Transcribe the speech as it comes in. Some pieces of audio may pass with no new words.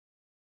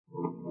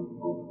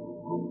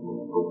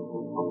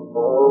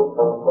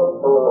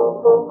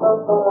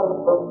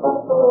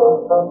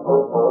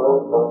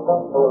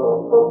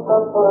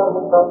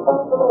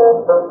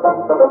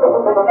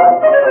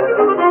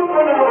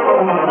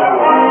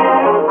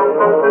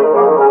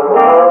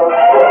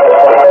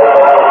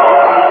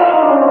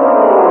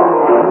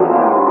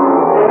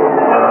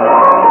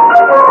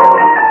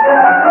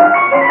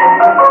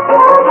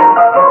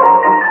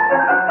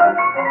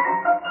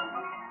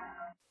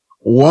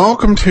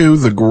Welcome to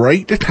the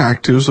Great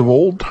Detectives of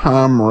Old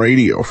Time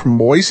Radio from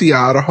Boise,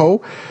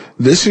 Idaho.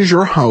 This is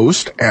your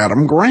host,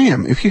 Adam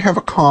Graham. If you have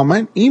a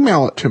comment,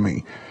 email it to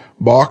me.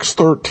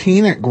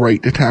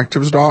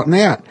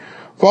 box13@greatdetectives.net.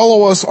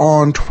 Follow us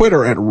on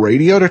Twitter at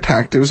Radio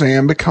Detectives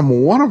and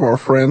become one of our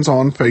friends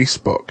on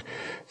Facebook.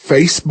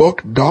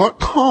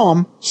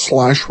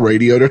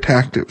 Facebook.com/Radio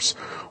Detectives.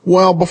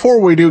 Well, before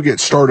we do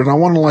get started, I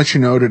want to let you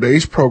know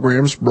today's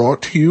program is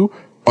brought to you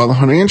by the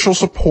financial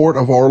support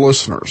of our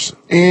listeners.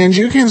 And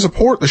you can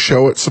support the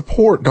show at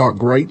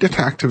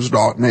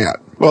support.greatdetectives.net.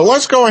 Well,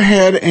 let's go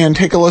ahead and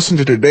take a listen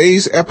to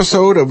today's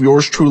episode of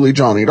yours truly,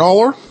 Johnny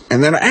Dollar.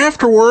 And then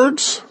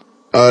afterwards,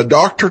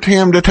 Dr.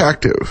 Tam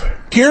Detective.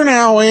 Here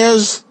now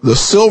is The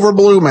Silver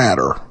Blue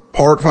Matter,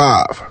 Part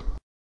 5.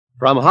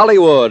 From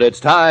Hollywood,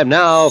 it's time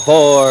now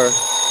for...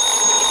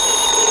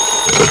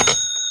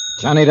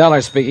 Johnny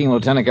Dollar speaking,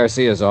 Lieutenant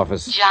Garcia's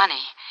office.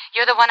 Johnny,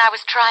 you're the one I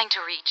was trying to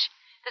reach.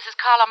 This is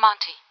Carla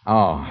Monte.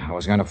 Oh, I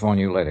was going to phone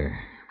you later.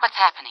 What's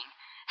happening?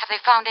 Have they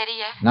found Eddie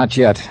yet? Not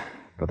yet,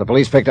 but the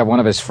police picked up one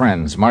of his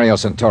friends, Mario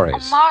Santoris.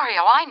 Oh,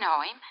 Mario, I know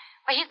him.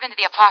 Well, he's been to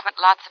the apartment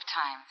lots of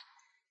times.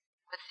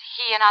 Was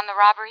he in on the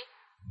robbery?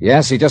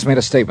 Yes, he just made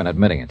a statement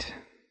admitting it.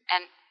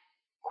 And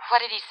what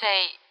did he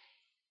say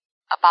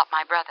about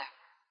my brother?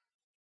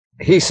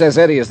 He says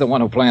Eddie is the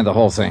one who planned the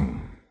whole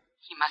thing.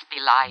 He must be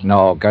lying.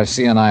 No,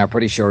 Garcia and I are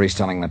pretty sure he's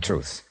telling the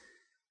truth.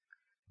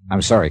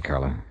 I'm sorry,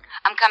 Carla.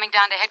 I'm coming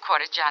down to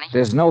headquarters, Johnny.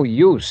 There's no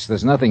use.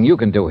 There's nothing you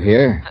can do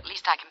here. At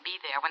least I can be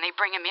there when they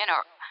bring him in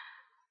or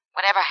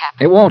whatever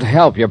happens. It won't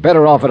help. You're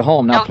better off at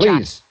home. Now, No,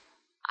 please.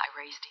 Johnny. I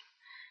raised him.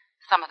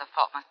 Some of the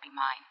fault must be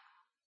mine.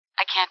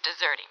 I can't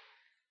desert him.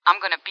 I'm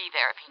going to be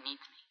there if he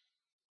needs me.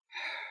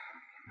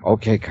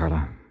 Okay,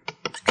 Carla.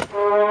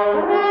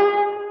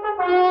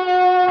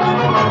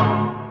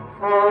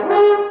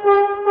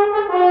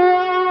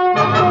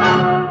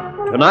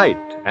 Tonight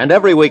and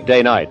every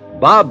weekday night,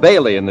 Bob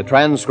Bailey in the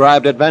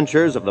transcribed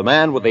adventures of the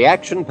man with the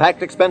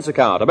action-packed expense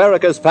account,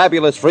 America's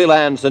fabulous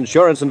freelance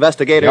insurance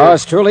investigator.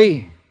 Yours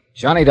truly,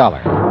 Johnny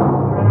Dollar.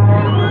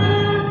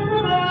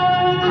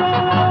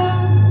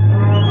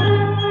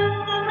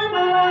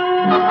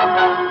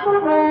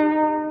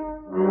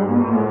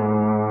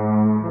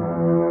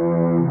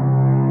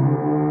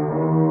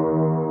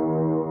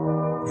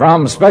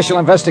 From Special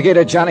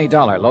Investigator Johnny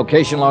Dollar,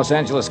 location Los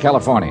Angeles,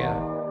 California,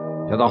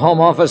 to the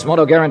Home Office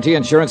Moto Guarantee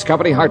Insurance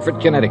Company,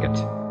 Hartford, Connecticut.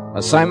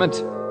 Assignment,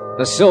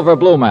 The Silver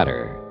Blue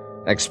Matter.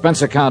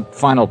 Expense account,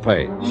 final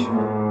page.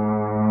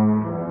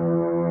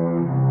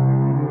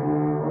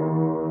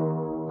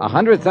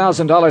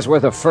 $100,000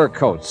 worth of fur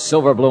coats,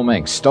 silver blue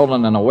mink,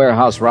 stolen in a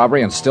warehouse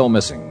robbery and still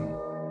missing.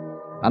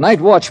 A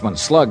night watchman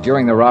slugged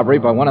during the robbery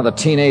by one of the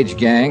teenage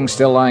gang,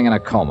 still lying in a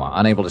coma,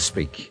 unable to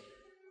speak.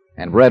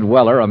 And Red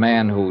Weller, a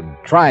man who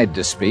tried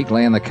to speak,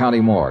 lay in the county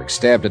morgue,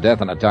 stabbed to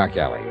death in a dark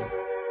alley.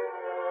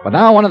 But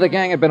now one of the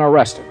gang had been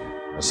arrested,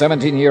 a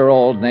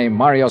 17-year-old named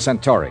Mario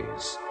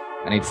Santoris,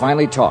 and he'd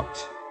finally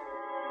talked.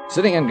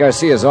 Sitting in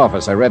Garcia's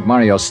office, I read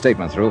Mario's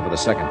statement through for the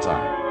second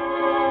time.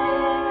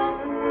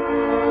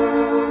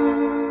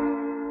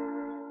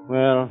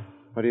 Well,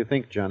 what do you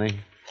think, Johnny?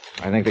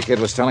 I think the kid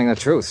was telling the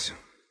truth.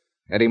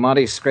 Eddie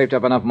Monte scraped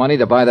up enough money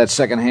to buy that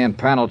second-hand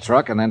panel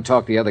truck and then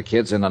talked the other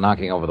kids into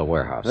knocking over the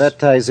warehouse. That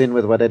ties in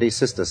with what Eddie's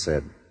sister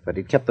said, that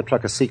he'd kept the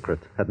truck a secret,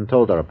 hadn't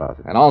told her about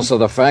it. And also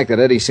the fact that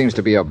Eddie seems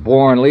to be a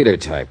born leader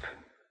type.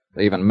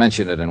 They even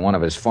mentioned it in one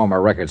of his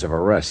former records of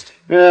arrest.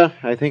 Yeah,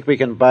 I think we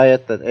can buy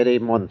it that Eddie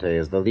Monte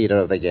is the leader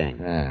of the gang.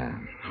 Yeah.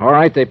 All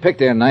right, they picked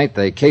their night.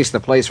 They cased the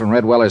place from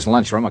Red Weller's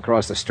lunchroom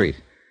across the street.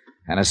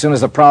 And as soon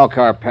as the prowl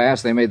car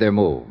passed, they made their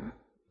move.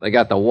 They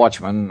got the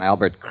watchman,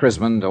 Albert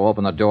Crisman, to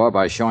open the door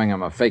by showing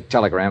him a fake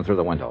telegram through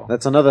the window.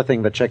 That's another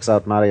thing that checks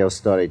out Mario's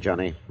story,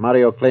 Johnny.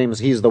 Mario claims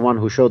he's the one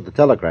who showed the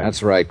telegram.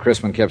 That's right.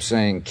 Crisman kept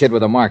saying, kid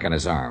with a mark on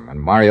his arm, and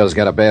Mario's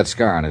got a bad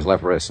scar on his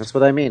left wrist. That's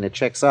what I mean. It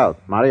checks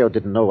out. Mario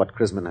didn't know what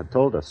Crisman had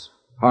told us.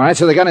 All right,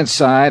 so they got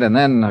inside, and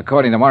then,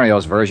 according to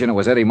Mario's version, it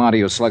was Eddie Monte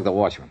who slugged the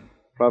watchman.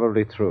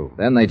 Probably true.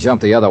 Then they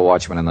jumped the other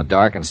watchman in the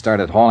dark and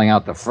started hauling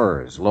out the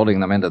furs, loading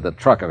them into the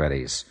truck of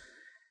Eddie's.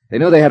 They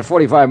knew they had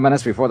 45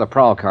 minutes before the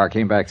prowl car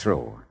came back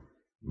through.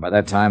 By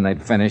that time,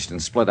 they'd finished and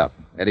split up,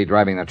 Eddie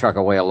driving the truck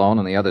away alone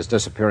and the others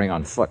disappearing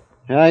on foot.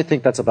 Yeah, I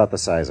think that's about the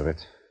size of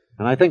it.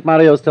 And I think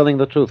Mario's telling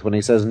the truth when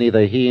he says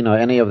neither he nor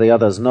any of the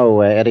others know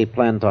where Eddie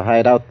planned to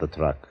hide out the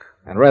truck.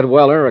 And Red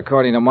Weller,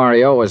 according to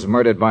Mario, was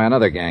murdered by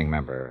another gang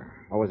member.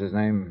 What was his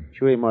name?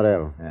 Chuy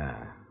Morel.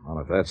 Yeah. Well,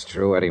 if that's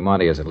true, Eddie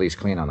Monte is at least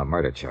clean on the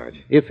murder charge.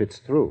 If it's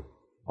true.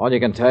 All you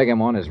can tag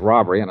him on is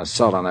robbery and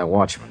assault on that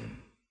watchman.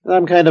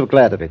 I'm kind of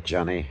glad of it,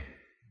 Johnny.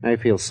 I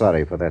feel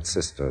sorry for that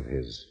sister of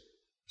his.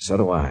 So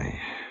do I.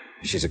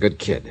 She's a good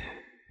kid.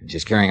 And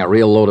she's carrying a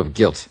real load of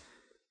guilt.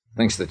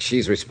 Thinks that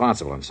she's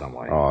responsible in some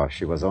way. Oh,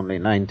 she was only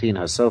 19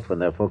 herself when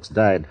their folks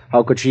died.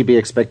 How could she be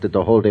expected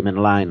to hold him in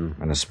line?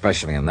 And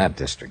especially in that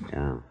district.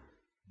 Yeah.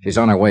 She's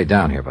on her way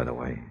down here, by the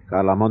way.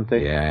 Carla Monte?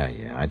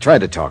 Yeah. I tried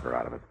to talk her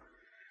out of it.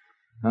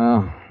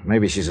 Oh,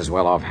 maybe she's as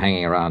well off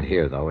hanging around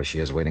here, though, as she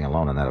is waiting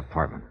alone in that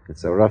apartment.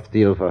 It's a rough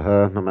deal for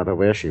her, no matter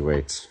where she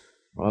waits.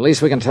 Well, at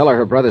least we can tell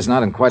her brother's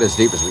not in quite as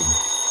deep as we...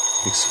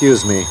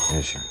 Excuse me.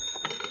 Yeah, sure.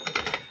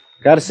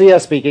 Garcia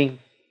speaking.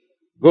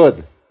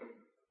 Good.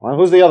 Well,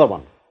 who's the other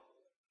one?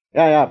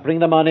 Yeah, bring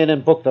them on in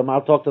and book them.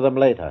 I'll talk to them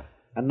later.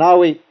 And now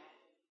we...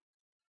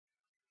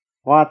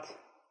 What?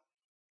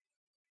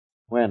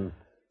 When?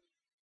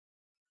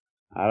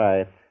 All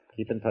right.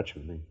 Keep in touch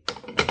with me.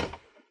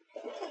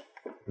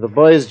 The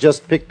boys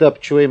just picked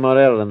up Chuy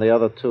Morel and the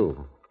other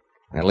two.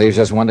 That leaves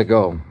us one to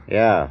go.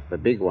 Yeah, the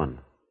big one.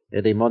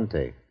 Eddie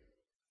Monte.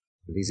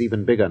 And he's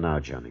even bigger now,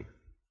 Johnny.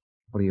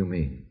 What do you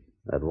mean?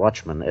 That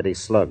watchman Eddie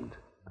slugged,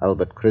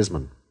 Albert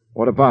Krisman.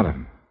 What about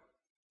him?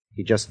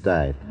 He just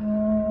died.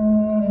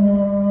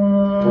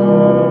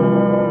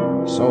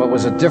 So it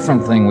was a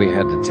different thing we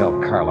had to tell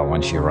Carla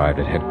when she arrived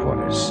at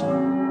headquarters.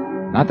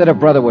 Not that her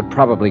brother would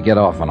probably get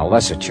off on a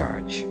lesser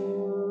charge,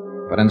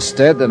 but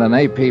instead that an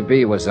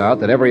APB was out,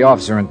 that every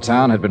officer in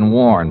town had been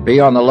warned, be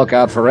on the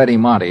lookout for Eddie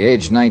Monte,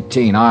 age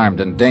 19, armed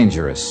and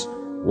dangerous,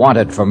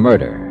 wanted for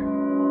murder.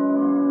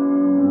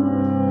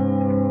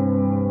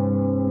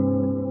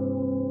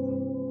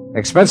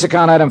 Expense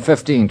account item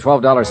 15,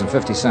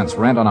 $12.50,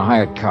 rent on a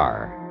hired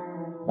car.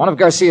 One of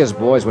Garcia's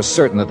boys was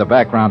certain that the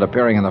background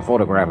appearing in the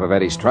photograph of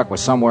Eddie's truck was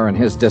somewhere in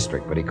his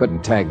district, but he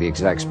couldn't tag the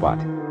exact spot.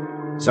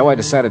 So I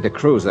decided to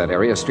cruise that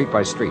area street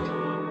by street.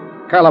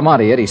 Carla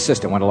Monte, Eddie's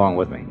sister, went along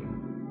with me.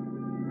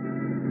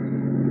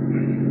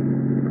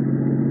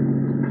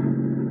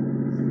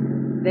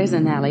 There's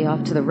an alley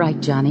off to the right,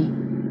 Johnny.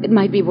 It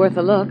might be worth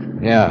a look.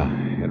 Yeah,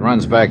 it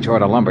runs back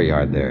toward a lumber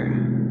yard there.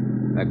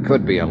 That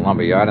could be a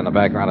lumber yard in the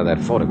background of that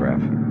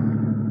photograph.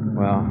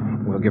 Well,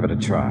 we'll give it a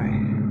try.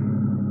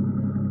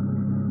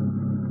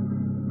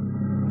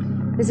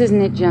 This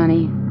isn't it,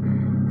 Johnny.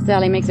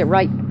 Sally makes a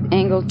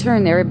right-angled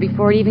turn there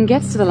before it even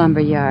gets to the lumber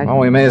yard. Well,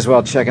 we may as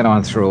well check it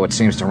on through. It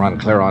seems to run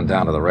clear on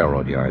down to the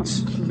railroad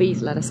yards.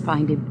 Please let us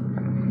find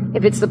him.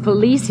 If it's the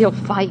police, he'll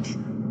fight.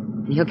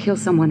 And he'll kill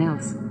someone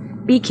else.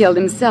 Be killed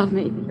himself,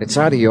 maybe. It's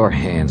out of your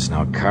hands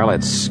now, Carla.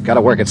 It's got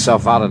to work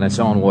itself out in its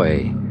own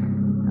way.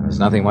 And there's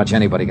nothing much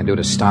anybody can do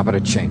to stop it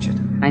or change it.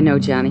 I know,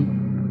 Johnny.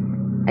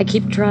 I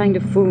keep trying to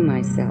fool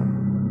myself.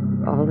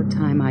 All the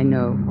time I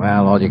know.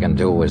 Well, all you can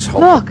do is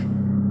hope. Look!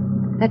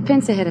 That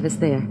fence ahead of us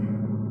there.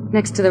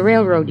 Next to the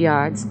railroad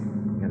yards.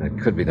 Yeah, that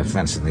could be the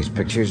fence in these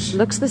pictures.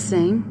 Looks the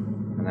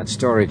same. And that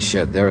storage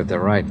shed there at the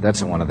right,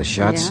 that's in one of the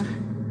shots. Yeah.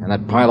 And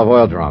that pile of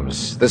oil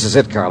drums. This is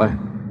it, Carla.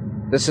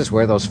 This is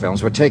where those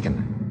films were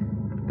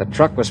taken. The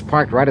truck was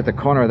parked right at the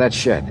corner of that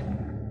shed.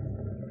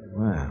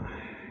 Well,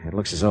 it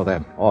looks as though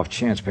that off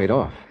chance paid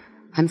off.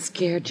 I'm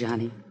scared,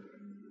 Johnny.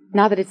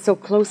 Now that it's so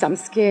close, I'm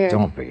scared.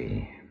 Don't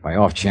be. By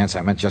off chance,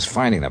 I meant just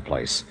finding the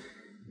place.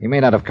 He may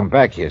not have come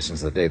back here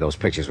since the day those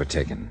pictures were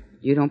taken.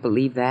 You don't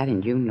believe that,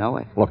 and you know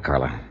it. Look,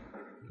 Carla.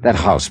 That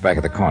house back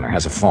at the corner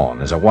has a phone.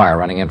 There's a wire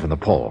running in from the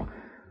pole.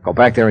 Go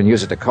back there and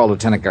use it to call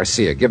Lieutenant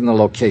Garcia. Give him the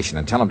location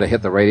and tell him to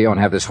hit the radio and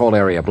have this whole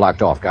area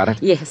blocked off. Got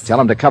it? Yes.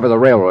 Tell him to cover the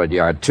railroad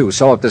yard, too.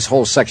 Sew up this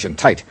whole section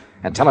tight.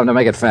 And tell him to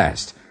make it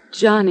fast.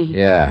 Johnny.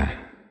 Yeah.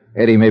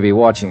 Eddie may be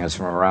watching us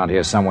from around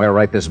here somewhere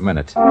right this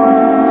minute.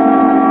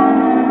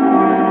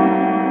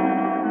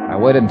 I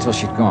waited until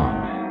she'd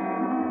gone.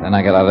 Then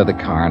I got out of the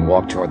car and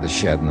walked toward the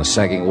shed and the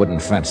sagging wooden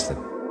fence that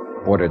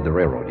bordered the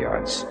railroad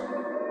yards.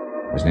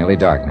 It was nearly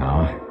dark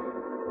now.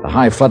 The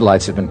high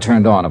floodlights had been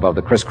turned on above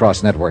the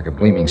crisscross network of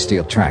gleaming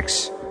steel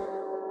tracks.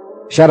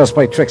 Shadows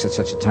play tricks at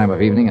such a time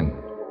of evening, and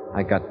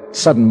I got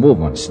sudden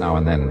movements now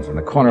and then from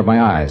the corner of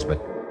my eyes, but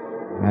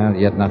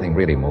yet nothing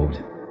really moved.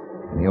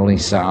 And the only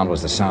sound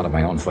was the sound of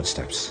my own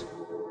footsteps.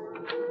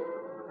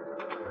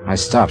 I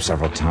stopped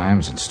several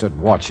times and stood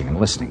watching and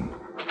listening,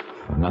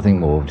 but nothing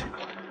moved.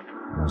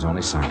 There was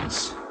only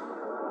silence.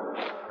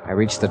 I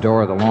reached the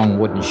door of the long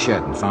wooden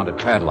shed and found it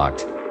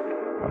padlocked.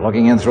 But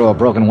looking in through a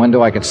broken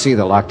window, I could see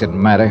the lock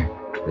didn't matter.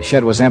 The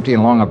shed was empty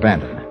and long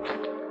abandoned.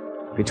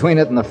 Between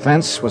it and the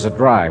fence was a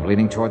drive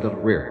leading toward the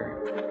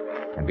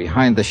rear. And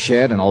behind the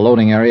shed, in a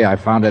loading area, I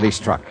found Eddie's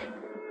truck.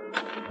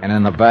 And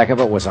in the back of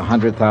it was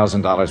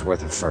 $100,000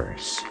 worth of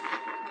furs.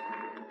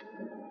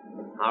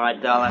 All right,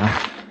 Dollar.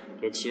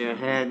 Get your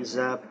hands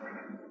up.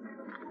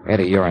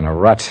 Eddie, you're in a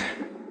rut.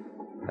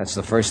 That's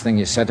the first thing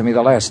you said to me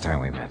the last time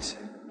we met.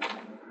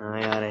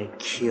 I ought to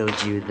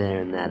killed you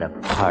there in that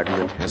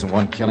apartment. Isn't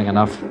one killing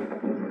enough?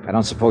 I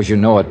don't suppose you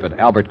know it, but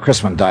Albert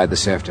Krisman died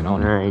this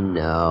afternoon. I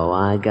know.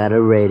 I got a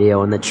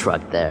radio in the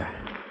truck there.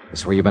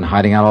 This where you've been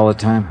hiding out all the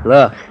time?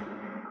 Look,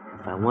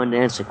 if I wanted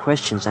to answer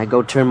questions, I'd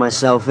go turn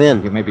myself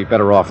in. You may be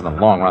better off in the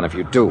long run if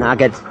you do. Now,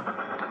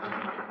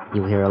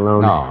 You here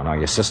alone? No,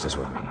 your sister's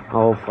with me.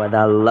 Oh, for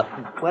the love...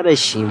 What does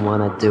she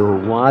want to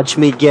do? Watch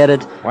me get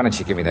it? Why don't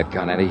you give me that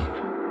gun, Eddie?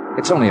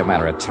 It's only a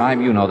matter of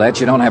time. You know that.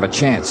 You don't have a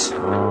chance.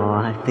 Oh,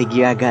 I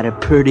figure I got a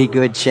pretty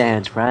good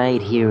chance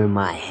right here in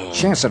my hand.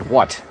 Chance at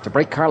what? To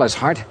break Carla's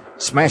heart?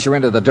 Smash her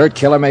into the dirt,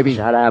 kill her, maybe?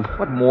 Shut up.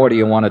 What more do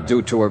you want to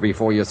do to her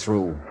before you're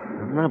through?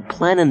 I'm not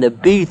planning to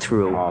be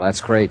through. Oh,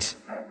 that's great.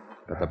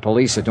 But the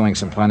police are doing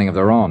some planning of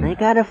their own. They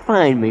gotta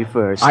find me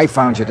first. I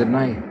found you, didn't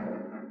I?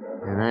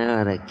 And I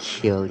ought to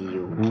kill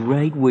you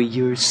right where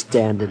you're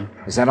standing.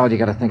 Is that all you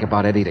got to think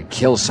about, Eddie? To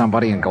kill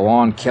somebody and go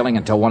on killing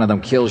until one of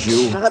them kills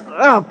you? Shut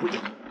up!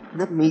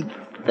 Let me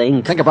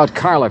think. Think about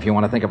Carla if you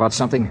want to think about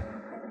something.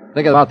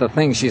 Think about the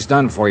things she's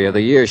done for you,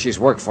 the years she's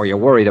worked for you,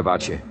 worried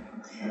about you.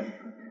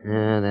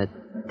 That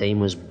dame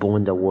was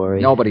born to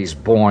worry. Nobody's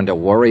born to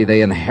worry.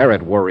 They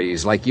inherit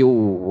worries, like you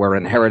were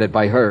inherited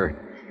by her.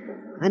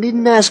 I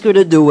didn't ask her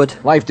to do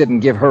it. Life didn't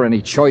give her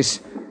any choice.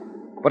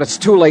 But it's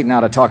too late now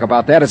to talk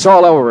about that. It's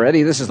all over,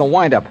 Eddie. This is the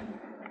wind-up.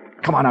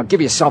 Come on now,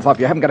 give yourself up.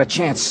 You haven't got a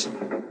chance.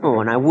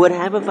 Oh, and I would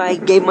have if I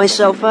gave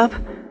myself up?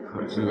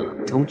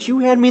 Don't you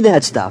hand me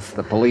that stuff.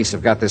 The police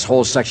have got this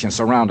whole section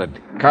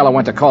surrounded. Carla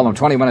went to call them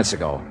 20 minutes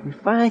ago.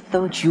 If I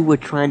thought you were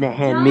trying to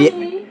hand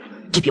me...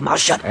 Keep your mouth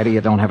shut. Eddie,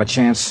 you don't have a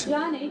chance.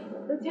 Johnny,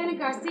 Lieutenant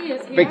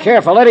Garcia's here. Be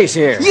careful, Eddie's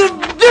here. You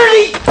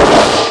dirty...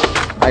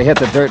 I hit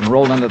the dirt and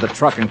rolled into the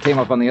truck and came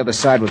up on the other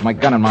side with my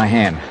gun in my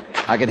hand.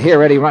 I could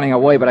hear Eddie running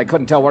away, but I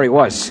couldn't tell where he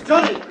was.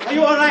 Johnny, are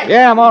you all right?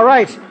 Yeah, I'm all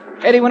right.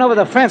 Eddie went over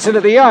the fence into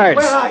the yards.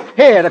 Where are you?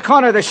 Here, the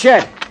corner of the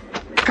shed.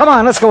 Come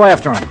on, let's go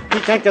after him. He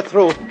can't get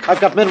through.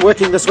 I've got men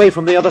working this way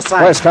from the other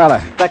side. Where's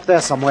Carla? Back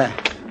there somewhere.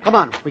 Come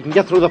on, we can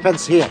get through the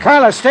fence here.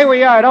 Carla, stay where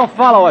you are. Don't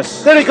follow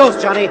us. There he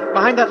goes, Johnny,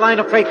 behind that line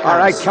of freight cars. All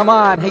right, come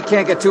on. He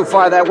can't get too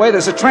far that way.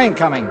 There's a train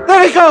coming.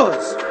 There he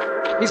goes!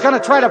 He's going to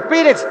try to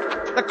beat it.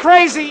 The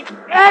crazy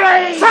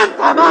Eddie!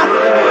 Santa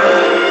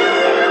Maria!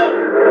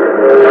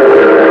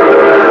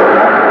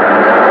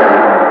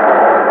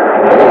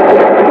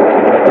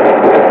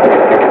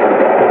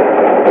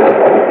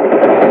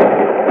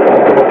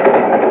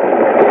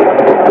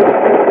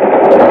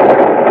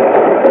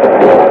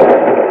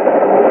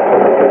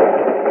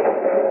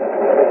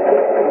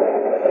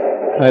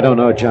 I don't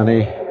know,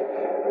 Johnny.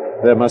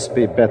 There must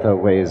be better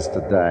ways to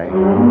die.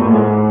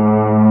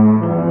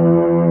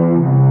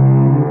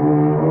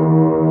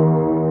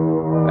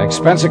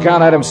 Expense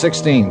account item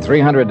 16,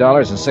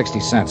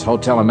 $300.60.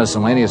 Hotel and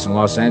miscellaneous in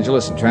Los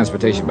Angeles and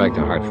transportation back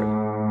to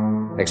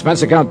Hartford.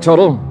 Expense account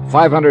total,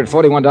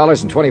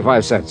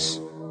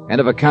 $541.25. End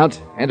of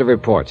account, end of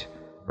report.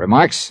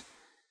 Remarks?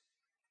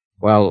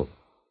 Well,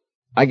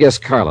 I guess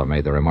Carla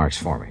made the remarks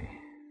for me.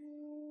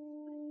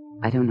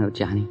 I don't know,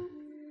 Johnny.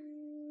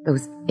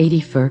 Those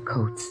 80 fur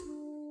coats,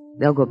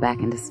 they'll go back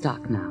into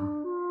stock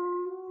now.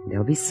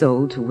 They'll be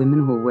sold to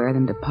women who'll wear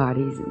them to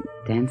parties and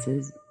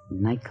dances and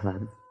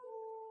nightclubs.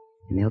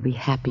 And they'll be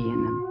happy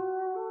in them.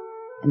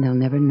 And they'll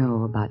never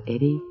know about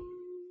Eddie,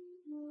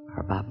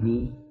 or about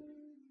me,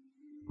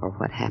 or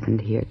what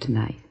happened here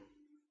tonight.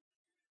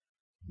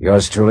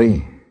 Yours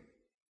truly,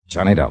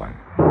 Johnny Dollar.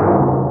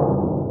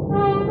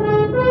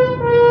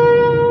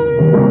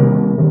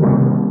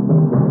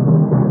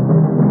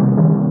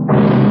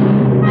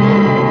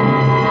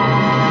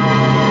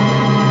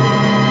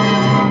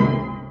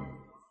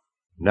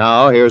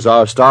 Now, here's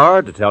our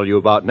star to tell you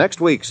about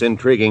next week's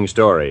intriguing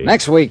story.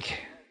 Next week,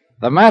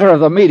 The Matter of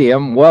the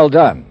Medium, Well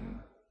Done.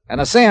 And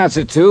a seance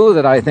or two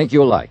that I think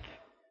you'll like.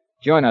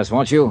 Join us,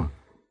 won't you?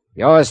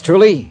 Yours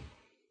truly,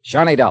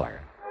 Johnny Dollar.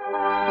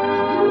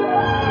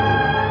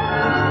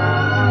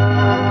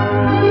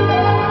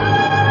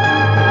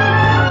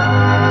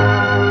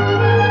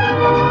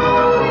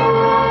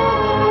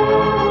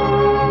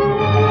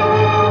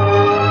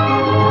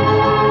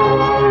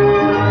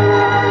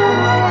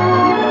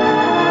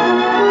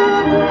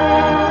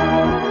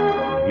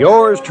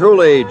 Yours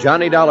truly,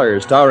 Johnny Dollar,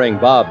 starring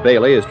Bob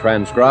Bailey, is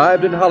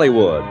transcribed in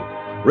Hollywood.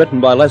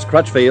 Written by Les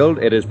Crutchfield,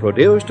 it is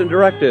produced and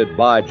directed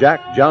by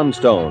Jack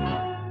Johnstone.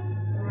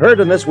 Heard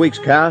in this week's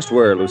cast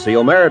were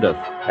Lucille Meredith,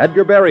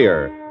 Edgar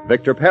Barrier,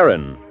 Victor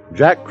Perrin,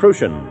 Jack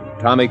Crucian,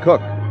 Tommy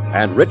Cook,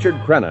 and Richard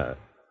Crenna.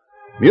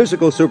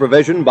 Musical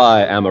supervision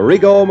by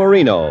Amerigo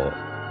Marino.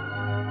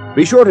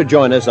 Be sure to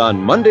join us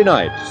on Monday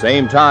night,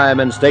 same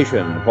time and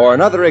station, for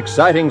another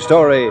exciting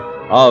story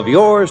of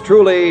yours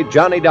truly,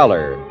 Johnny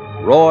Dollar.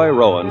 Roy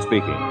Rowan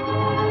speaking.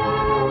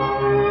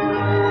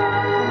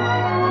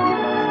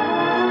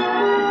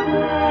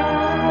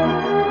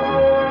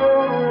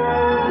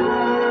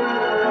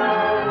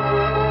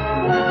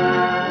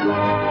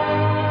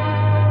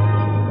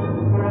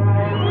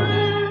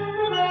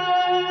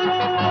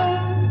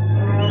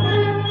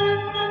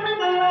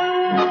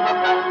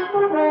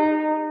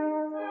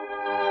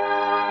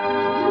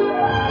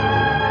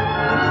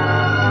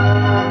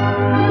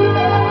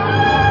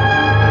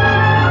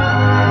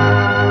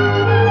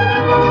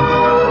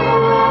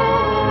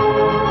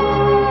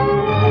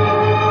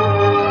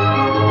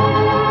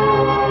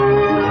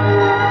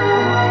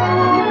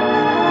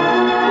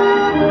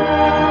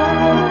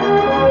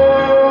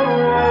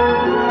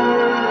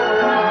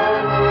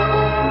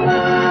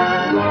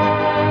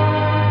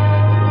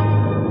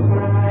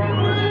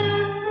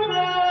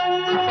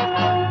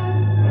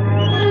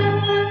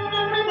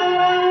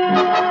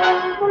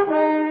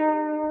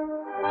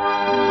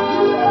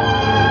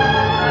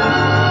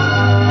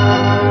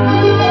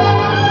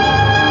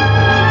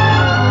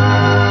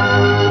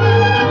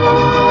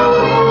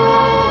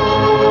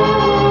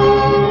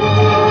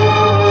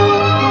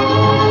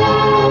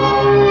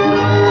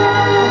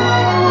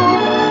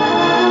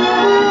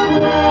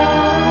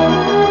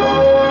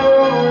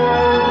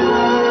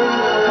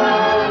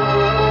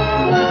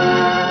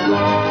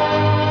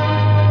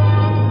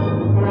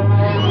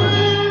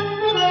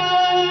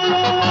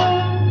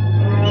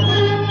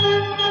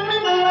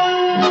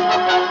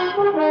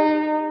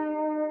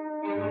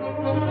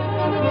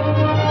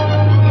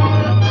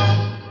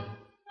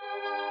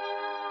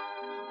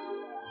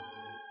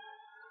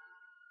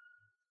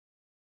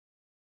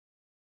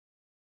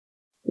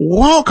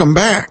 Welcome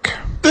back.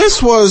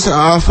 This was,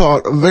 I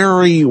thought,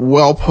 very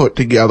well put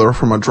together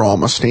from a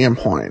drama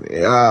standpoint.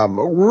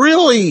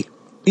 Really,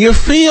 you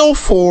feel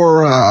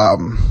for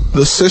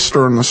the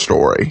sister in the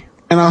story,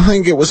 and I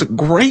think it was a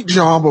great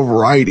job of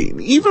writing.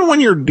 Even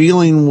when you're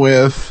dealing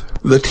with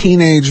the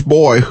teenage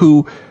boy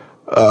who,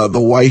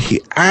 the way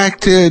he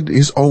acted,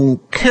 his own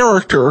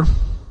character,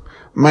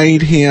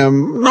 made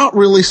him not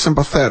really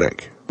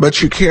sympathetic.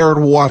 But you cared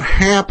what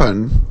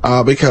happened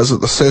because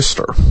of the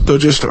sister. So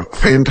just a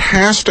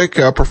fantastic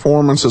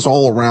performances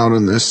all around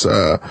in this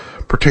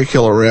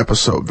particular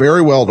episode.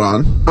 Very well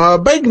done.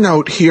 Big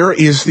note here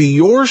is the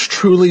yours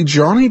truly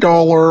Johnny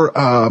Dollar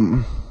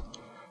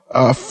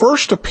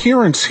first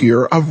appearance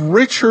here of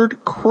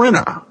Richard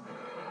Crenna,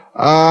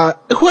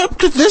 who up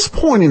to this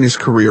point in his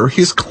career,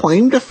 his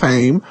claim to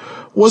fame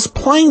was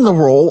playing the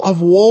role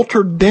of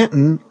Walter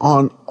Denton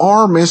on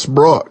R. Miss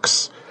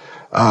Brooks.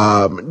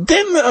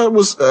 Denton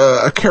was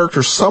a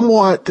character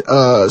somewhat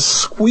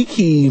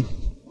squeaky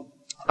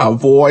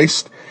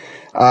voiced,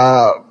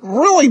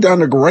 really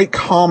done a great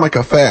comic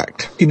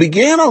effect. He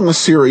began on the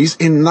series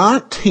in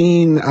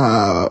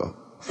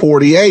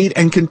 1948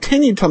 and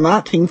continued till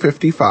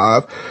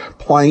 1955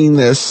 playing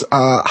this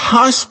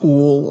high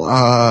school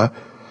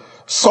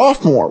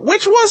sophomore,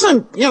 which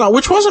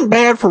wasn't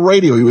bad for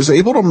radio. He was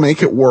able to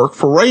make it work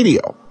for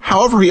radio.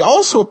 However, he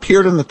also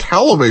appeared in the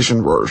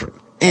television version.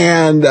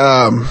 And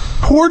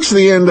towards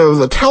the end of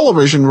the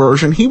television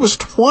version, he was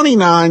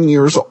 29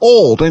 years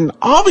old, and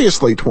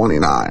obviously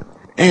 29.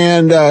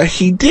 And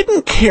he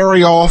didn't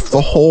carry off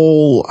the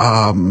whole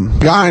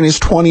guy in his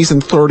 20s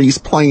and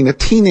 30s playing a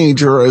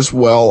teenager as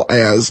well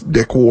as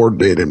Dick Ward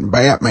did in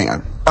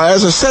Batman.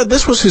 As I said,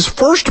 this was his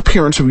first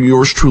appearance of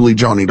yours truly,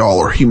 Johnny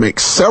Dollar. He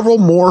makes several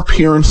more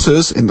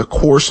appearances in the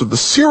course of the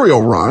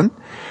serial run,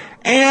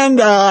 and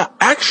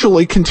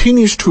actually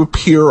continues to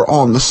appear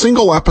on the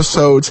single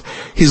episodes.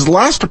 His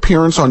last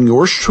appearance on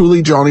yours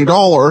truly, Johnny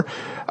Dollar,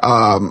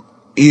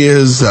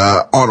 is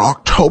on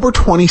October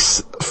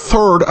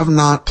 23rd of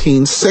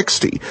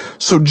 1960,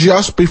 so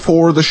just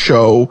before the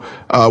show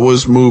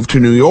was moved to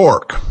New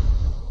York.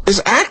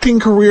 His acting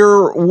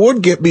career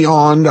would get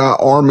beyond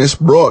R. Miss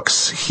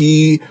Brooks.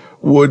 He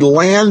would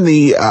land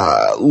the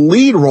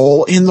lead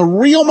role in The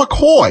Real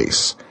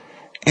McCoys,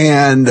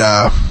 and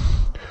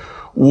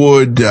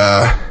would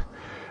get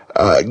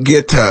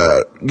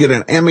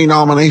an Emmy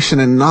nomination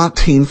in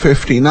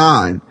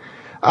 1959.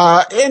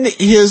 And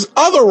his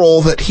other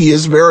role that he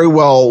is very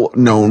well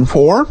known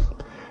for,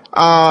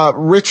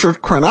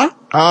 Richard Crenna,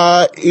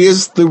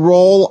 is the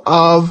role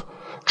of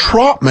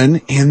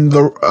Trotman in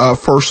the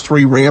first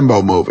three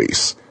Rambo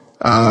movies.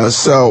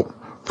 So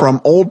from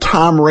old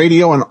time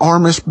radio and R.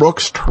 Miss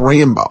Brooks to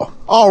Rambo.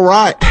 All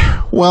right.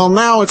 Well,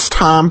 now it's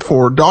time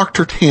for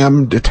Dr.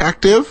 Tim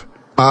Detective.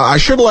 I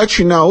should let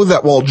you know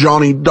that while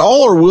Johnny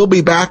Dollar will be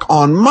back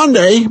on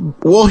Monday,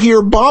 we'll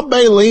hear Bob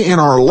Bailey in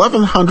our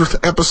 1100th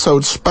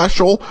episode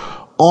special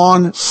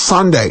on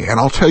Sunday, and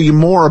I'll tell you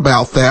more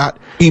about that.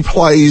 He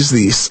plays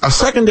a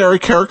secondary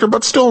character,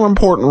 but still an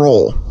important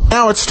role.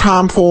 Now it's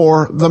time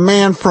for the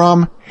man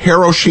from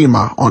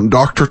Hiroshima on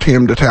Dr.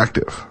 Tim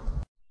Detective.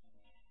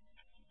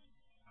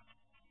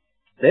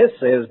 This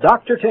is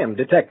Dr. Tim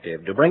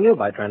Detective, to bring you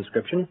by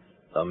transcription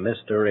the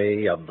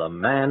mystery of the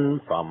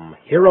man from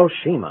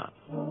Hiroshima.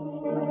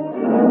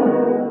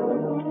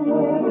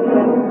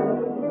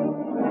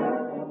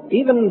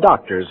 Even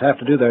doctors have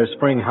to do their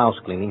spring house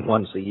cleaning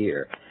once a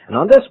year. And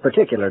on this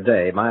particular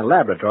day, my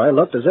laboratory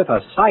looked as if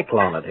a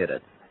cyclone had hit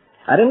it.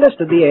 I'd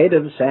enlisted the aid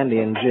of Sandy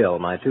and Jill,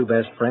 my two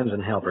best friends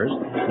and helpers,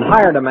 and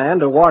hired a man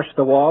to wash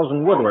the walls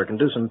and woodwork and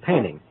do some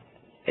painting.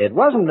 It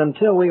wasn't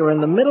until we were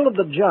in the middle of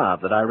the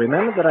job that I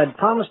remembered that I'd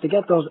promised to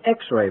get those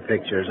X-ray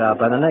pictures out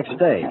by the next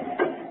day.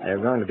 They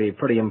were going to be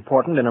pretty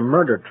important in a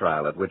murder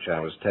trial at which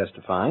I was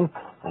testifying,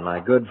 and my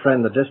good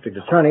friend the district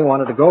attorney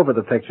wanted to go over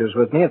the pictures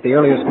with me at the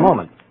earliest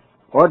moment.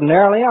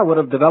 Ordinarily, I would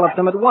have developed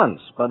them at once,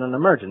 but an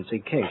emergency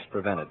case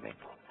prevented me.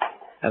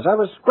 As I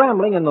was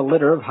scrambling in the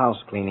litter of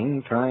house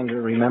cleaning, trying to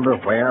remember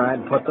where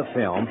I'd put the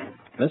film,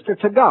 Mr.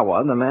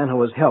 Tagawa, the man who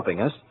was helping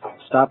us,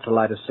 stopped to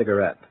light a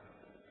cigarette.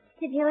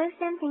 Did you lose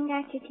something,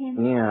 Dr. Tim?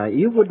 Yeah,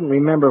 you wouldn't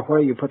remember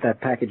where you put that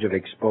package of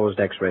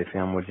exposed X-ray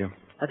film, would you?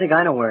 I think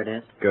I know where it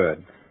is.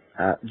 Good.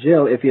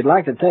 Jill, if you'd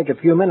like to take a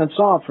few minutes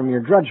off from your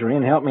drudgery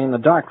and help me in the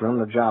darkroom,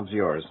 the job's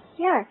yours.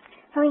 Sure.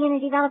 Are we going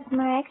to develop some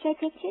more X-ray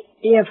pictures?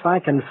 If I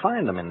can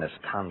find them in this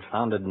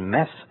confounded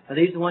mess. Are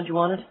these the ones you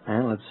wanted?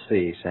 Well, let's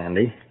see,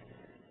 Sandy.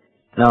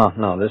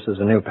 No, this is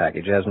a new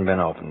package. It hasn't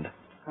been opened.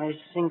 I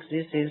think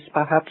this is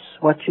perhaps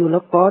what you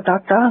look for,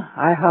 Doctor.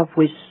 I have,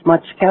 with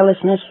much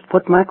carelessness,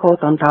 put my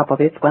coat on top of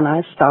it when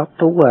I start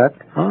to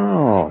work.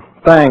 Oh,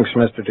 thanks,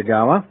 Mr.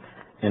 Tagawa.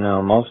 You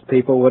know, most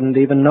people wouldn't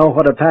even know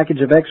what a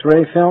package of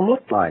X-ray film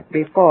looked like.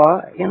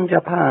 Before, in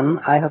Japan,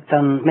 I have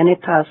done many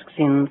tasks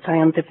in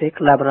scientific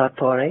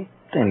laboratory.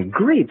 Then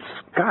great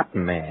Scott,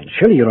 man.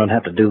 Surely you don't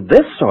have to do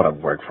this sort of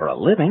work for a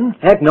living.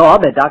 Heck no, I'll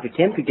bet Dr.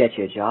 Tim could get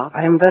you a job.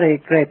 I am very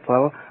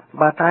grateful,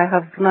 but I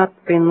have not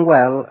been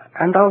well,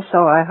 and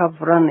also I have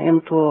run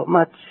into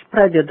much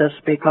prejudice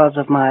because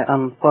of my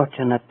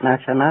unfortunate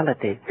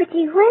nationality. But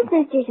you weren't,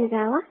 Mr.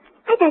 Tagawa.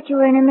 I thought you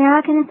were an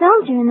American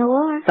soldier in the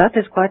war. That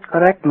is quite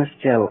correct, Miss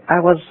Jill. I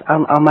was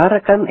an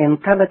American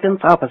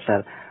intelligence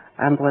officer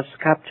and was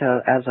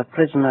captured as a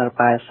prisoner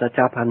by the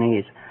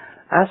Japanese.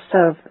 I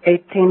served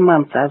 18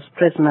 months as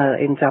prisoner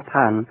in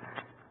Japan.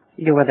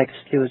 You will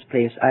excuse,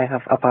 please. I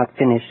have about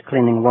finished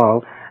cleaning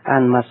wall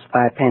and must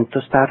buy paint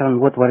to start on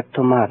woodwork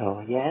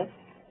tomorrow. Yes?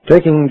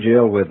 Taking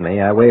Jill with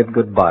me, I waved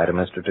goodbye to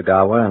Mr.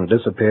 Tagawa and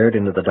disappeared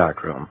into the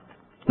darkroom,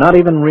 not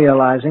even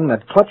realizing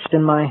that clutched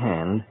in my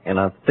hand, in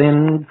a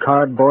thin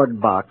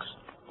cardboard box,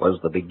 was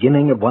the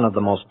beginning of one of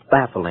the most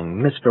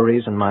baffling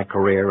mysteries in my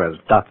career as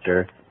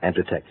doctor and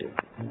detective.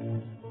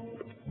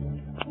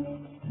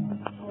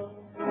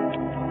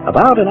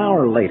 About an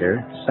hour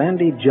later,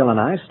 Sandy, Jill, and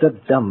I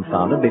stood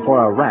dumbfounded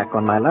before a rack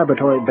on my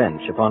laboratory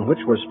bench upon which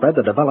were spread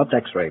the developed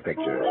X-ray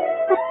pictures.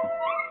 But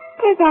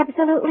there's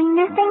absolutely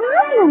nothing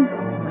on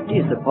them. What do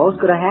you suppose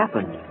could have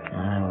happened?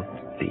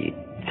 I'll be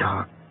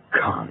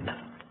doggone.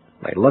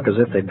 They look as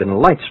if they'd been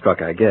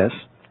light-struck, I guess.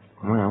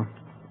 Well,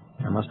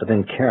 I must have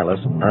been careless,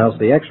 or else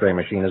the X-ray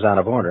machine is out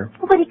of order.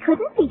 But it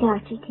couldn't be,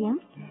 Dr. Tim.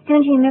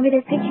 Don't you remember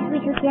those pictures we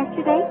took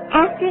yesterday?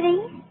 After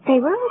these? They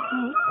were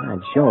okay. By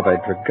Jove,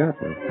 I'd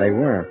forgotten. They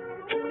were.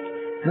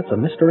 That's a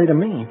mystery to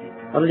me.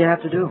 What'll you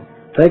have to do?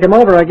 Take him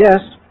over, I guess.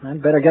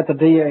 I'd better get the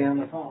DA on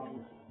the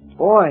phone.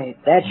 Boy,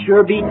 that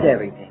sure beats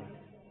everything.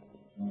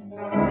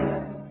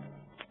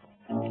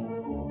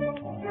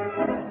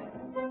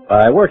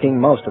 By working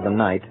most of the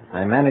night,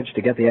 I managed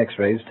to get the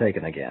X-rays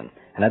taken again,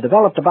 and I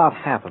developed about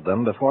half of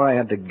them before I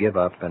had to give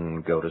up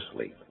and go to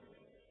sleep.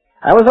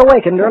 I was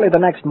awakened early the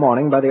next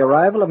morning by the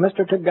arrival of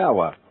Mr.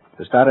 Tagawa,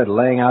 who started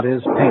laying out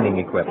his painting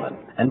equipment,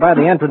 and by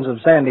the entrance of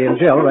Sandy and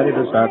Jill, ready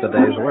to start the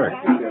day's work.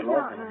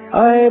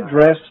 I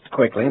dressed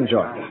quickly and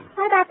joined them.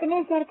 What about the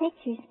new set of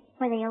pictures?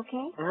 Were they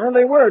okay? Well,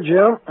 they were,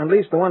 Jill. At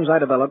least the ones I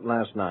developed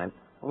last night.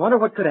 I wonder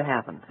what could have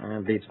happened.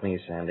 Beats me,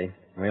 Sandy.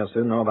 We'll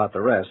soon know about the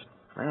rest.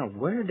 Well,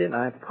 where did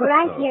I put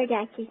Right those? here,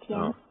 Dr. Tim.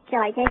 Oh. Shall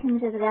I take them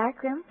to the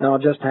dark room? No,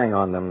 just hang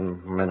on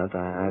them a minute.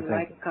 I think...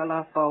 Like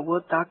color for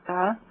wood,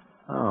 Doctor?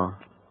 Oh.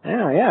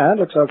 Yeah, it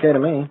looks okay to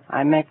me.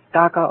 I make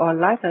darker or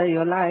lighter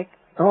you like.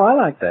 Oh, I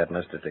like that,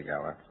 Mr.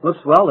 Tagawa. Looks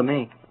well to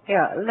me.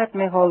 Here, let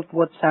me hold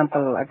wood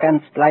sample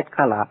against light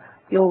color.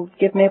 You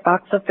give me a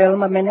box of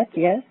film a minute,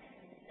 yes?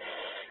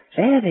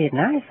 Very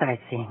nice, I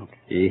think.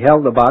 He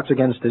held the box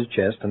against his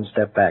chest and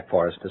stepped back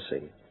for us to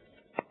see.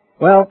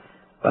 Well,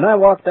 when I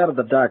walked out of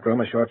the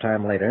darkroom a short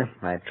time later,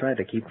 I tried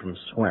to keep from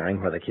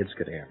swearing where the kids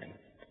could hear me.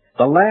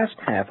 The last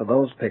half of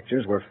those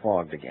pictures were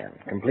fogged again,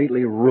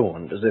 completely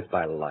ruined as if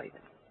by light.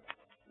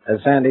 As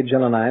Sandy,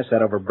 Jill, and I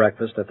sat over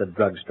breakfast at the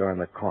drugstore in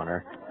the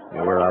corner, we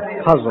were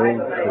a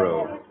puzzled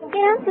crew. You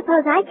don't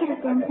suppose I could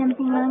have done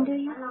something wrong, do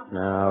you?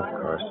 No,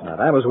 of course not.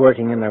 I was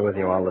working in there with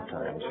you all the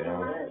time,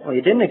 Jill. Well,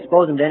 you didn't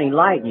expose them to any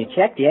light, and you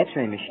checked the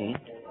X-ray machine.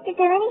 Is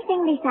there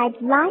anything besides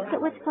light that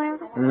would spoil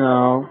them?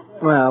 No.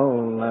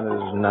 Well, that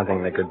is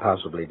nothing that could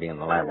possibly be in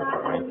the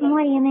laboratory.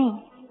 What do you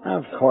mean?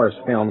 Of course,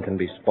 film can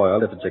be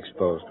spoiled if it's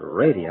exposed to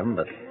radium,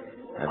 but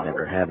I've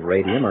never had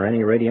radium or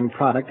any radium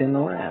product in the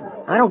lab.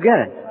 I don't get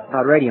it.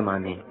 About radium, I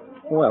mean.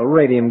 Well,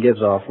 radium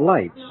gives off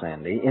light,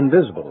 Sandy.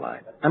 Invisible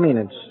light. I mean,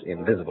 it's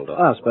invisible to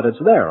us, but it's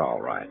there all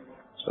right.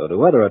 So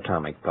do other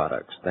atomic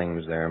products,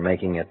 things they're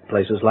making at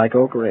places like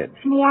Oak Ridge.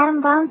 The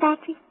atom bomb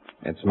factory?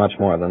 It's much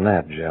more than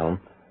that, Jill.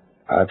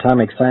 Our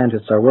atomic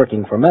scientists are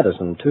working for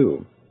medicine,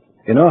 too.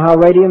 You know how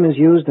radium is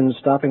used in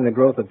stopping the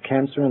growth of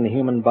cancer in the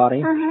human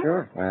body? Uh-huh.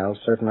 Sure. Well,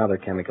 certain other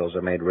chemicals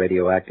are made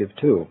radioactive,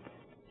 too.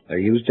 They're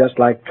used just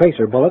like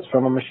tracer bullets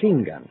from a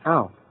machine gun.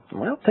 How?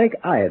 Well, take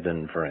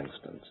iodine, for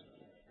instance.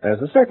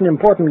 There's a certain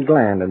important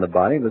gland in the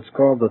body that's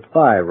called the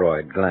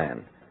thyroid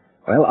gland.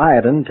 Well,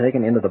 iodine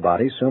taken into the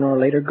body sooner or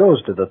later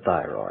goes to the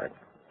thyroid.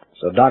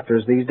 So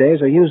doctors these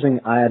days are using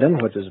iodine,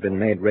 which has been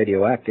made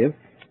radioactive,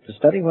 to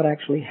study what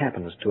actually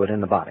happens to it in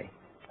the body,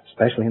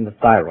 especially in the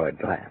thyroid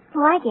gland.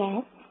 Oh, I get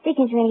it.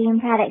 Because radium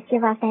products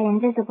give off that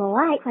invisible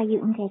light while you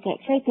can take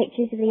X-ray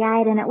pictures of the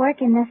iodine at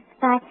work in the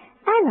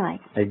thyroid.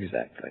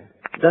 Exactly.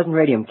 Doesn't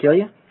radium kill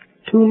you?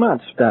 Too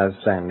much does,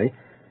 Sandy.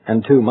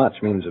 And too much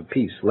means a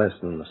piece less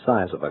than the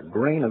size of a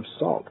grain of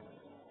salt.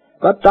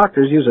 But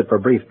doctors use it for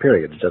brief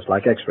periods, just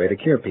like X-ray, to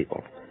cure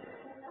people.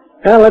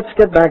 Now, let's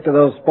get back to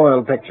those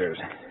spoiled pictures.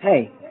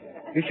 Hey,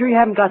 you sure you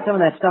haven't got some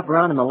of that stuff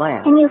around in the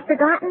lab? And you've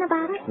forgotten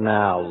about it?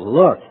 Now,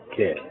 look,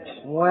 kids.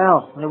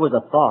 Well, it was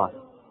a thought.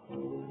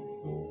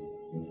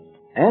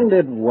 And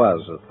it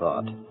was a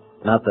thought.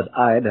 Not that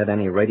I'd had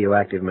any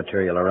radioactive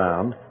material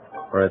around,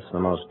 for it's the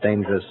most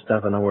dangerous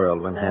stuff in the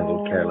world when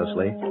handled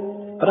carelessly.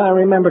 But I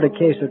remembered a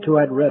case or two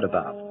I'd read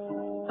about.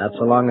 Not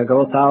so long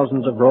ago,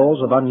 thousands of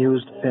rolls of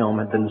unused film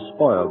had been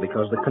spoiled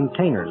because the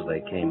containers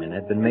they came in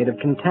had been made of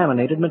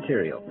contaminated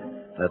material.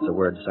 That's a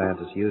word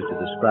scientists use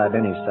to describe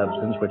any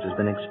substance which has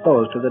been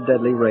exposed to the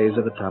deadly rays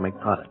of atomic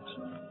products.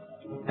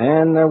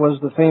 And there was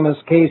the famous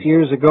case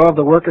years ago of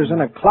the workers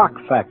in a clock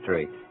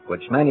factory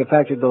which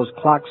manufactured those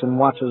clocks and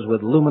watches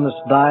with luminous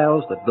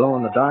dials that glow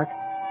in the dark.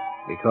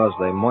 Because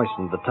they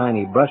moistened the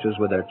tiny brushes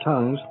with their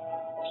tongues,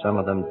 some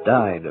of them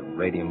died of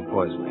radium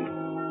poisoning.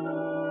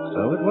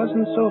 So it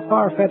wasn't so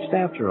far-fetched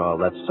after all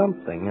that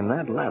something in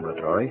that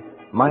laboratory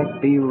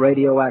might be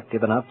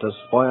radioactive enough to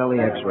spoil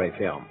the X-ray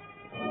film.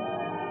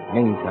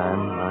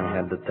 Meantime, I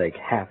had to take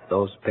half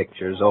those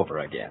pictures over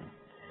again.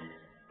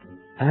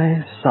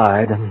 I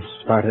sighed and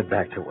started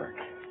back to work.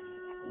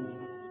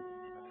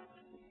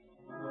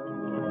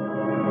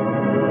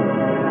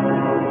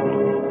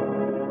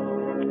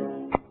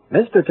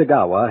 Mr.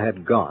 Tagawa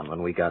had gone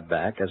when we got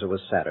back, as it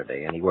was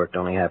Saturday, and he worked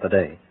only half a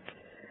day.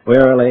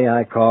 Wearily,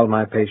 I called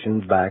my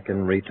patient back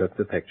and retook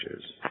the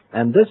pictures.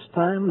 And this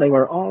time, they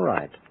were all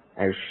right,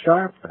 as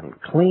sharp and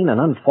clean and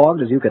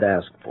unfogged as you could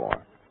ask for.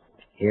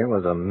 Here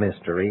was a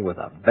mystery with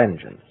a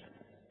vengeance.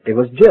 It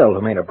was Jill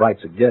who made a bright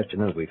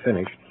suggestion as we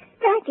finished.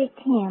 Dr.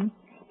 Tim,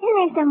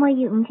 isn't there some way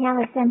you can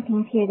tell if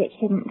something's here that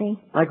shouldn't be?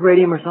 Like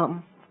radium or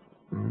something?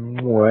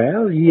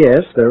 Well,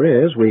 yes, there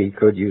is. We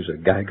could use a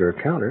Geiger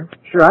counter.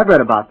 Sure, I've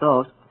read about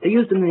those. They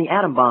used them in the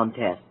atom bomb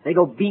test. They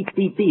go beep,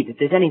 beep, beep if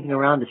there's anything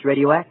around that's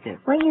radioactive.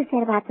 What you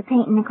said about the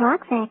paint in the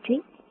clock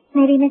factory.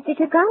 Maybe Mr.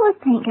 Tagawa's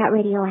paint got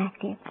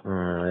radioactive.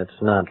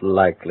 It's not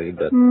likely,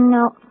 but...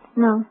 No,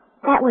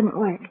 that wouldn't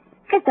work.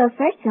 Because those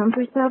first films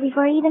were spoiled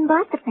before he even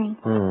bought the paint.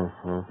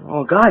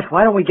 Oh, gosh,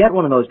 why don't we get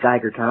one of those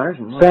Geiger counters?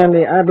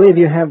 Sandy, I believe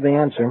you have the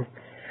answer.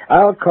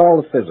 I'll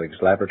call the physics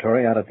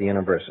laboratory out at the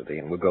university,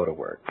 and we'll go to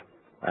work.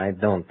 I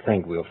don't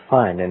think we'll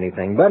find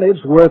anything, but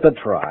it's worth a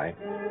try.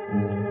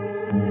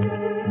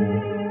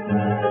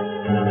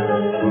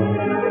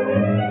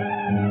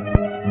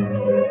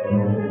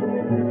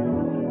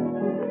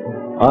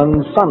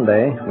 On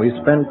Sunday, we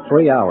spent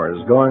 3 hours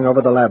going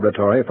over the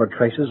laboratory for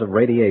traces of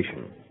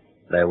radiation.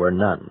 There were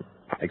none,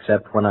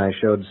 except when I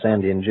showed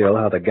Sandy and Jill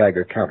how the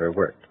Geiger counter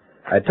worked.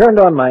 I turned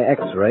on my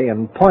X-ray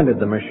and pointed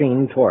the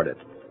machine toward it.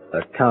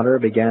 The counter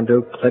began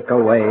to click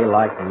away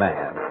like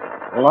mad.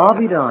 Well, I'll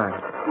be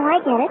darned. Oh, I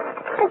get it.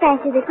 The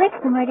faster the clicks,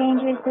 the more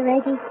dangerous the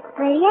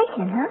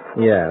radiation, huh?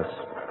 Yes,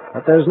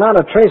 but there's not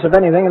a trace of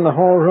anything in the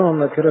whole room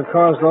that could have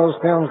caused those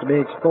films to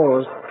be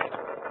exposed.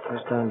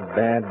 Just a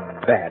bad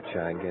batch,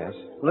 I guess.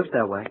 Looks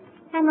that way.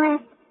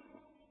 Unless...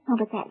 Oh,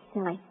 but that's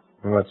silly.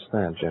 What's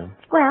that, Jim?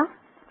 Well,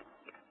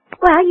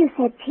 you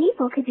said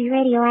people could be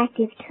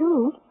radioactive,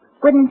 too.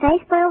 Wouldn't they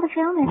spoil the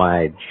film?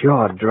 My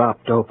jaw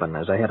dropped open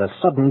as I had a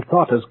sudden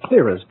thought as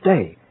clear as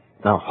day.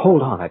 Now,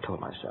 hold on, I told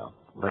myself.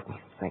 Let me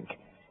think.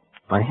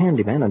 My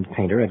handyman and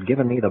painter had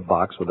given me the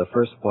box with the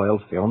first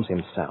spoiled films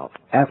himself,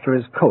 after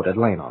his coat had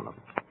lain on them.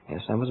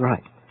 Yes, I was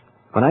right.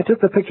 When I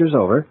took the pictures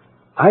over,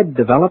 I'd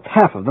developed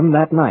half of them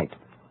that night.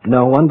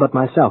 No one but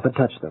myself had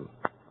touched them.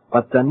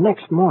 But the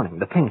next morning,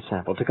 the paint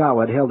sample,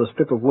 Tagawa had held a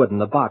strip of wood in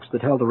the box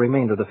that held the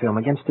remainder of the film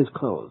against his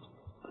clothes.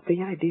 But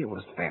the idea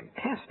was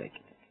fantastic.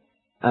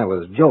 I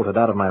was jolted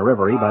out of my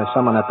reverie by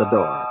someone at the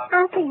door.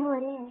 I'll see who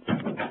it is.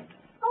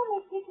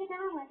 Oh, Mr.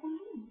 Tagawa, come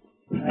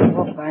in. I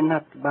hope I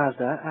not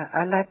bother.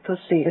 I like to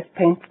see if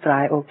paint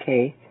dry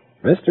okay.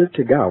 Mr.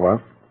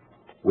 Tagawa,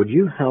 would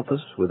you help us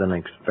with an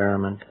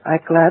experiment? I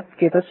glad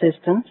give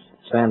assistance.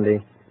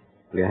 Sandy,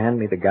 will you hand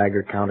me the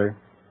Geiger counter?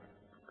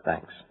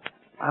 Thanks.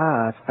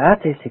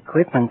 That is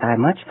equipment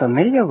I'm much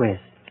familiar with.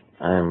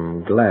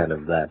 I'm glad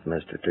of that,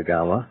 Mr.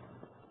 Tagawa.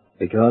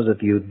 Because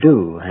if you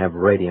do have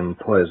radium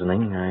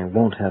poisoning, I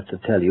won't have to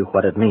tell you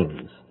what it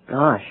means.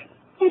 Gosh.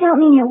 You don't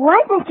mean it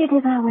was Mr.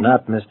 Tagawa?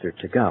 Not Mr.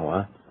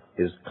 Tagawa.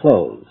 His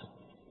clothes.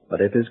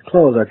 But if his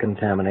clothes are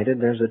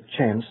contaminated, there's a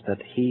chance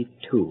that he,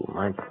 too,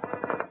 might...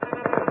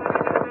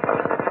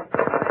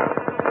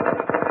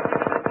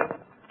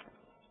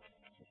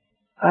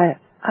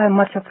 I'm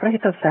much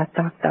afraid of that,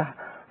 Doctor.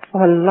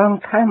 For a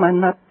long time I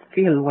not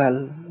feel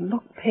well.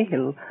 Look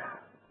pale.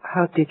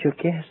 How did you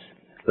guess?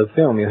 The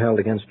film you held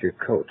against your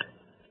coat.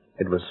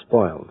 It was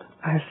spoiled.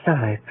 I'm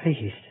sorry,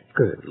 please.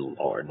 Good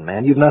Lord,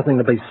 man. You've nothing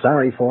to be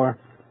sorry for.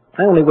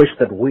 I only wish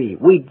that we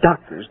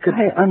doctors could...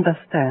 I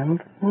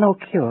understand. No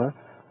cure.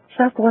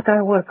 Just what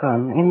I work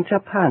on in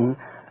Japan.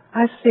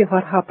 I see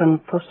what happened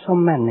to so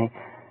many.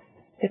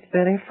 It's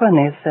very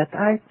funny that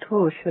I,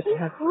 too, should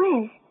have...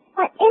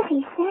 What is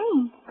he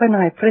saying? When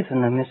I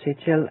prisoner, Missy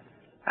Jill,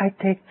 I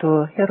take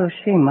to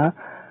Hiroshima.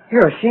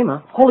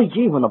 Hiroshima? Holy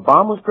gee, when the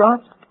bomb was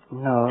dropped?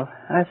 No,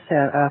 I say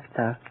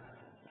after.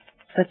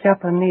 The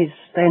Japanese,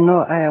 they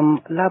know I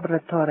am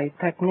laboratory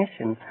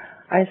technician.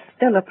 I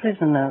still a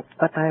prisoner,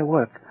 but I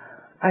work.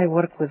 I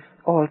work with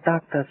all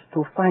doctors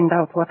to find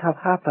out what have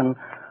happened,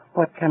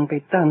 what can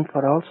be done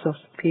for all those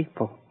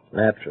people.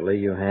 Naturally,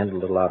 you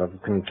handled a lot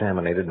of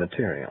contaminated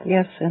material.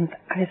 Yes, and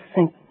I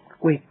think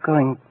we're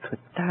going to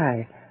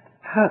die.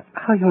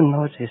 How you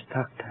know this,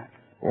 Doctor?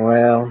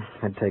 Well,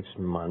 it takes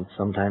months,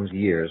 sometimes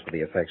years, for the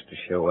effects to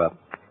show up.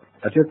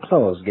 But your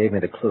clothes gave me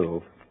the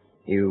clue.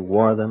 You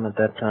wore them at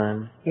that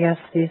time? Yes,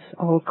 these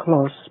old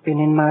clothes been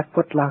in my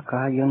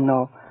footlocker, you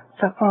know.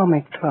 The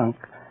army trunk.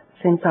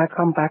 Since I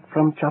come back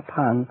from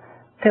Japan,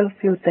 till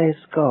few days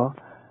ago.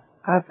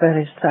 I'm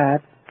very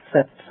sad.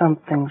 that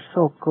something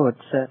so good,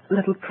 the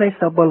little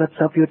tracer bullets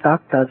of you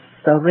doctors,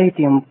 the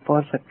radium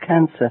for the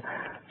cancer,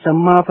 the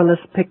marvelous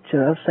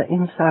picture of the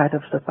inside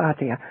of the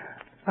body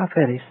are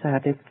very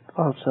sad. It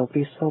also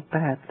be so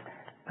bad.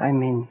 I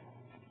mean,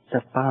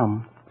 the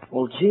bomb.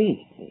 Well,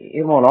 gee,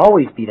 it won't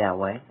always be that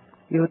way.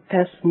 You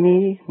test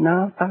me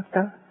now,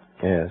 Doctor?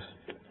 Yes.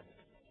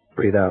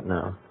 Breathe out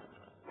now.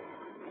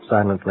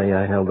 Silently,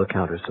 I held the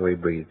counter so he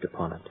breathed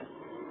upon it.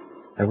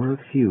 There were a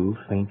few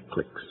faint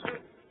clicks.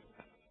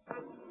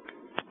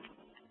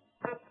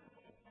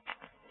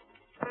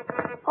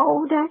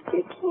 Oh, Dr.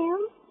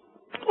 Tim,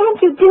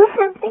 can't you do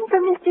something for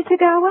Mr.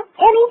 Tagawa?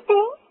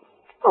 Anything?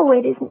 Oh,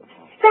 it isn't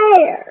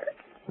fair.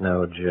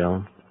 No,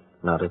 Jill,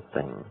 not a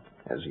thing,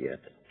 as yet.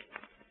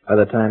 By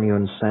the time you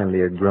and Sandy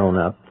are grown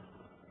up,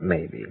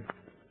 maybe.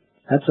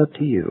 That's up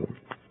to you,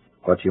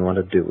 what you want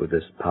to do with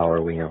this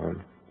power we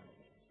own.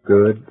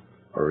 Good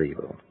or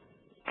evil.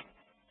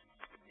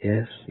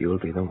 Yes, you'll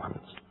be the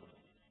ones.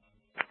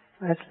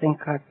 I think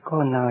I'll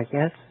go now,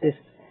 yes? This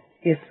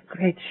is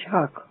great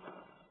shock.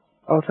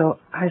 Although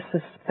I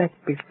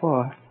suspect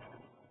before.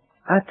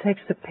 I'll take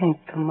the pink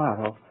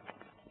tomorrow.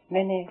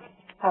 Many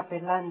happy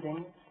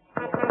landings.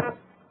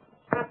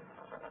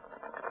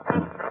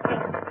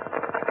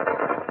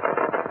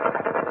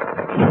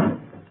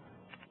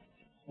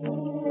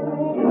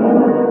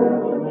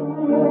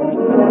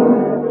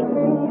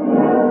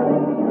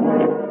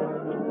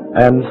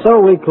 And so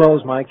we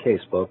close my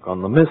casebook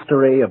on the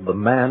mystery of the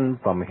man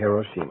from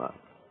Hiroshima,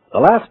 the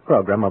last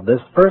program of this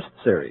first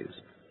series.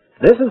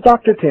 This is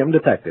Dr. Tim,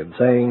 Detective,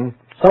 saying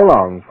so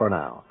long for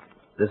now.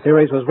 The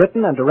series was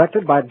written and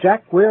directed by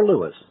Jack Weir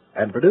Lewis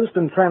and produced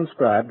and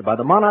transcribed by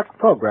the Monarch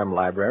Program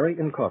Library,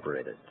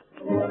 Incorporated.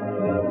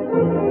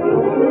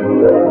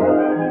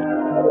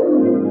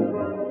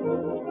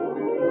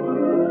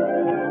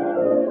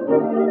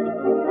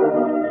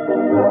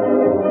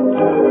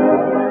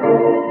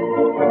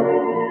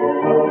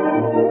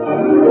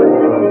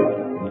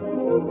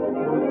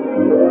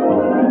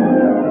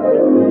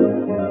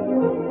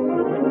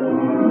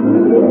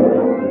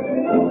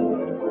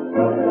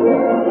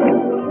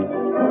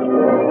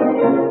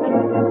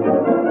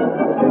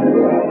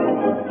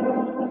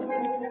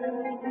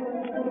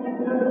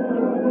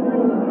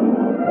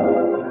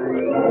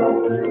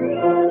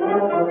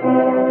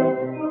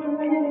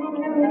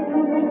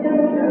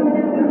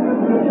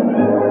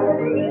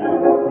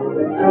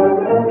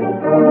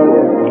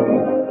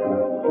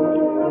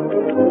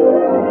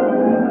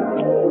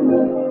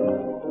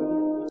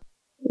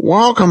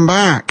 Welcome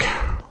back.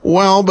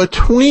 Well,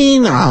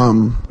 between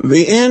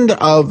the end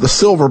of the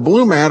Silver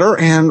Blue matter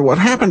and what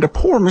happened to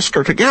poor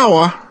Mr.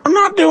 Tagawa, I'm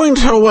not doing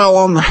so well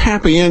on the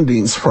happy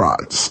endings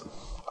fronts.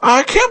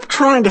 I kept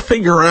trying to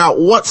figure out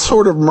what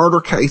sort of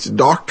murder case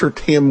Dr.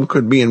 Tim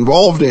could be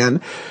involved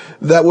in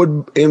that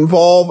would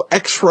involve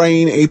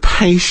x-raying a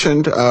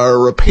patient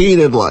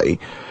repeatedly.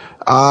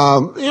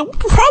 It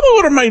probably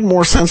would have made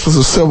more sense as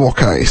a civil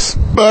case.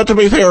 But to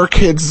be fair,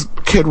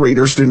 kid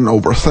readers didn't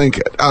overthink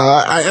it.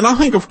 And I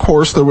think, of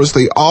course, there was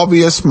the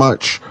obvious,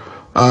 much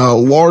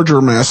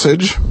larger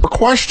message.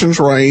 Questions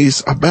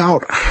raised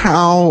about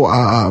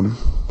how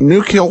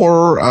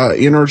nuclear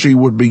energy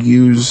would be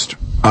used.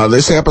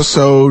 This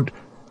episode,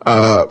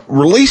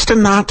 released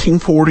in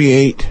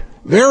 1948,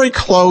 very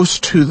close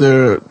to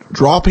the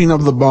dropping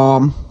of the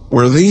bomb,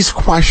 were these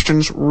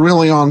questions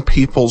really on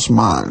people's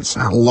minds.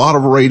 A lot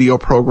of radio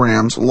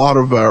programs, a lot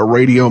of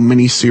radio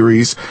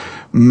miniseries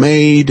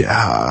made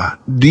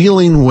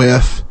dealing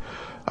with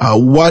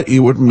what it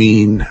would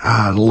mean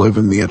to live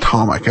in the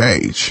atomic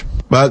age.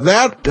 But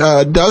that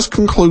does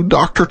conclude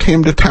Dr.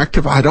 Tim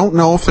Detective. I don't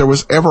know if there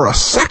was ever a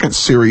second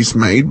series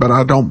made, but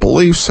I don't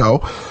believe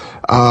so.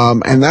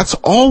 And that's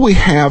all we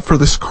have for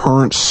this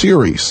current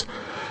series.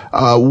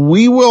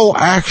 We will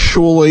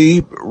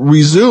actually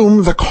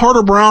resume the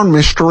Carter Brown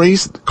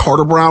mysteries.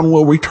 Carter Brown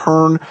will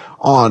return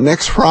on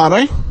next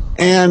Friday.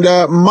 And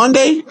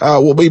Monday,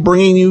 we'll be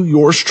bringing you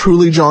yours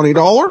truly, Johnny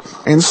Dollar.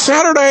 And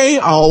Saturday,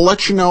 I'll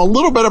let you know a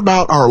little bit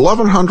about our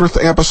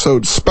 1100th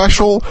episode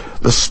special,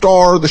 the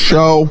star of the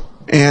show.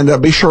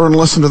 And be sure and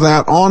listen to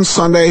that on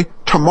Sunday.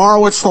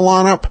 Tomorrow, it's the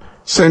lineup.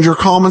 Send your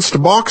comments to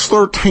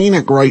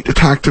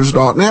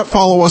box13@greatdetectives.net.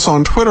 Follow us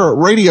on Twitter at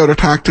Radio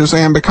Detectives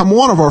and become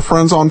one of our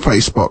friends on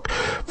Facebook.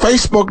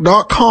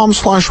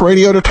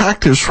 Facebook.com/Radio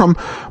Detectives. From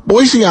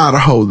Boise,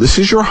 Idaho, this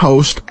is your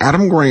host,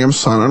 Adam Graham,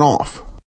 signing off.